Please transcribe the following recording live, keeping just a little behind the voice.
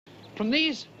From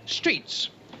these streets,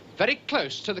 very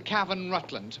close to the cavern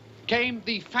Rutland, came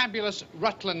the fabulous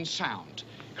Rutland sound,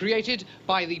 created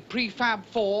by the prefab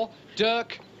four,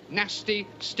 Dirk, Nasty,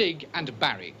 Stig and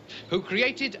Barry, who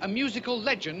created a musical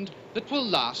legend that will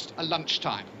last a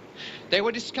lunchtime. They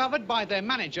were discovered by their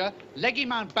manager, Leggy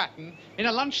Mountbatten, in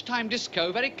a lunchtime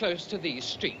disco very close to these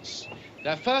streets.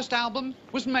 Their first album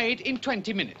was made in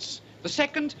 20 minutes. The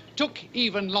second took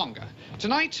even longer.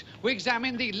 Tonight, we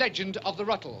examine the legend of the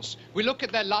Therutles. We look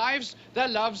at their lives, their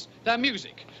loves, their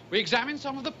music. We examine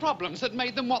some of the problems that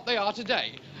made them what they are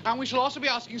today. And we shall also be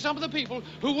asking some of the people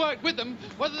who worked with them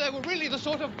whether they were really the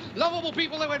sort of lovable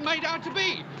people they were made out to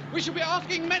be. We shall be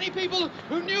asking many people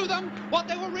who knew them what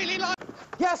they were really like.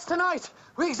 Yes, tonight,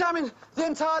 we examine the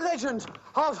entire legend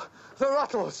of the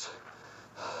Therutles.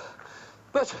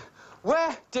 But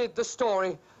where did the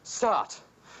story start?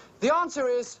 The answer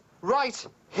is right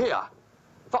here.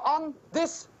 For on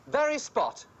this very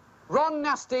spot, Ron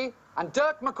Nasty and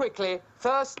Dirk McQuickley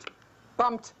first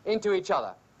bumped into each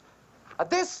other. At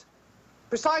this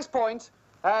precise point,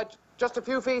 just a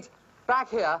few feet back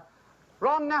here,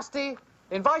 Ron Nasty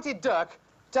invited Dirk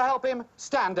to help him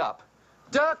stand up.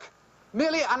 Dirk,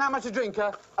 merely an amateur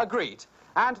drinker, agreed.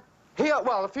 And here,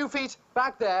 well, a few feet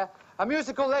back there, a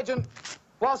musical legend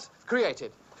was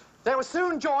created. They were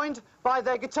soon joined by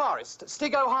their guitarist,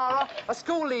 Stig O'Hara, a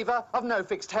school leaver of no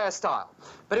fixed hairstyle.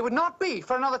 But it would not be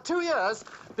for another 2 years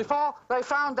before they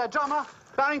found their drummer,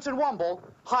 Barrington Womble,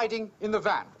 hiding in the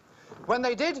van. When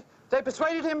they did, they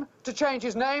persuaded him to change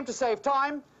his name to save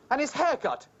time and his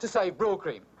haircut to save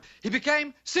Brylcreem. He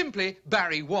became simply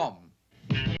Barry Wom.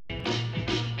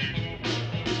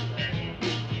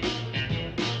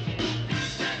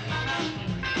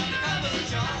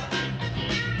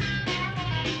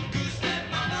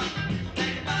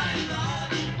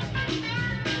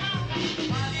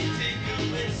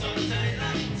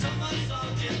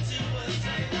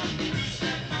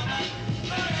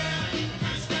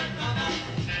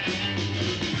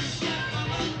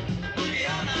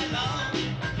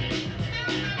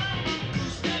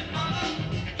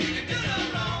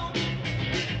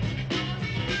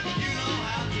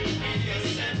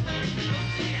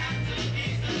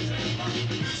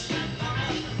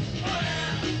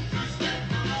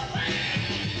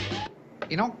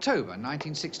 In October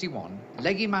 1961,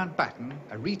 Leggy Mountbatten,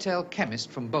 a retail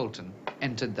chemist from Bolton,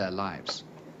 entered their lives.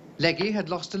 Leggy had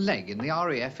lost a leg in the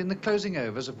RAF in the closing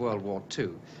overs of World War II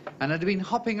and had been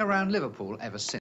hopping around Liverpool ever since.